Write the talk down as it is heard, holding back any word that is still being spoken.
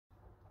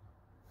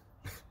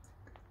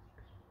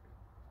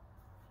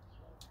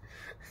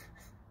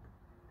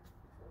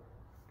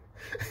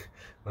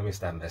Let me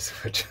stop messing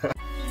with you.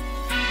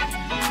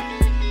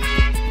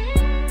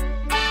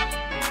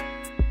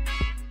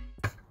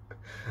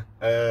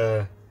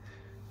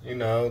 You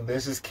know,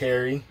 this is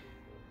Carrie.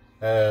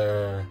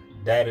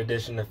 Dad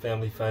edition of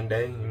Family Fun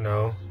Day, you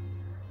know.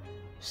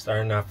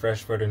 Starting out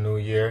fresh for the new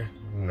year.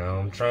 You know,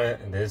 I'm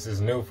trying, this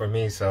is new for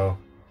me, so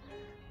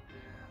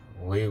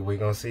we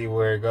gonna see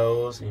where it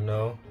goes, you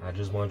know. I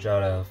just want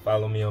y'all to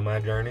follow me on my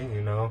journey,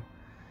 you know.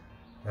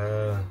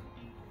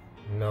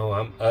 You know,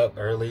 I'm up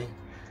early,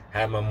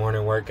 had my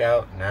morning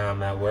workout, now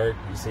I'm at work.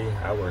 You see,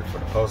 I work for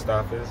the post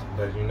office,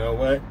 but you know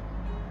what?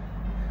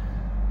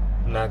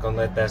 I'm not gonna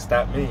let that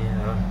stop me.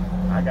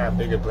 I got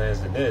bigger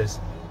plans than this,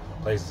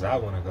 places I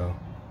wanna go,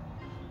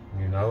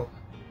 you know.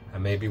 I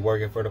may be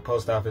working for the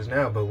post office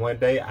now, but one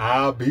day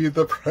I'll be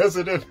the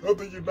president of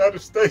the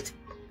United States.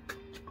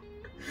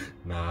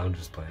 Nah, I'm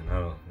just playing. I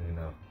don't, you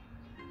know.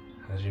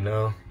 As you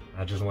know,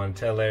 I just want to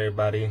tell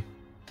everybody,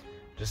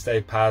 just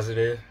stay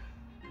positive.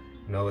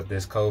 You know, with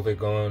this COVID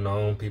going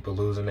on, people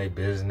losing their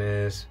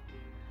business.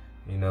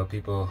 You know,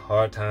 people,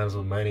 hard times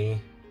with money,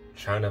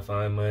 trying to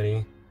find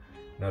money.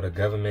 You know, the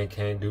government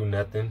can't do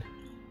nothing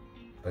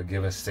but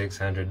give us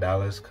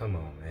 $600. Come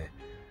on, man.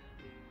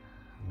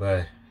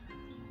 But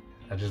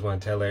I just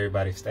want to tell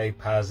everybody, stay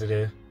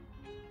positive.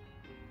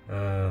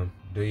 Do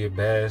your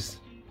best.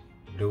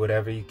 Do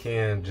whatever you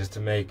can just to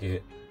make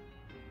it.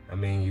 I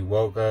mean, you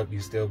woke up,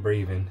 you still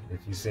breathing if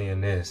you're seeing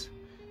this.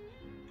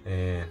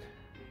 And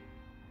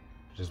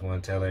just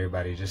want to tell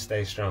everybody, just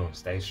stay strong.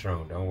 Stay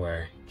strong. Don't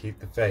worry. Keep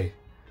the faith.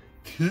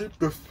 Keep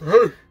the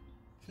faith.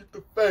 Keep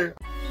the faith.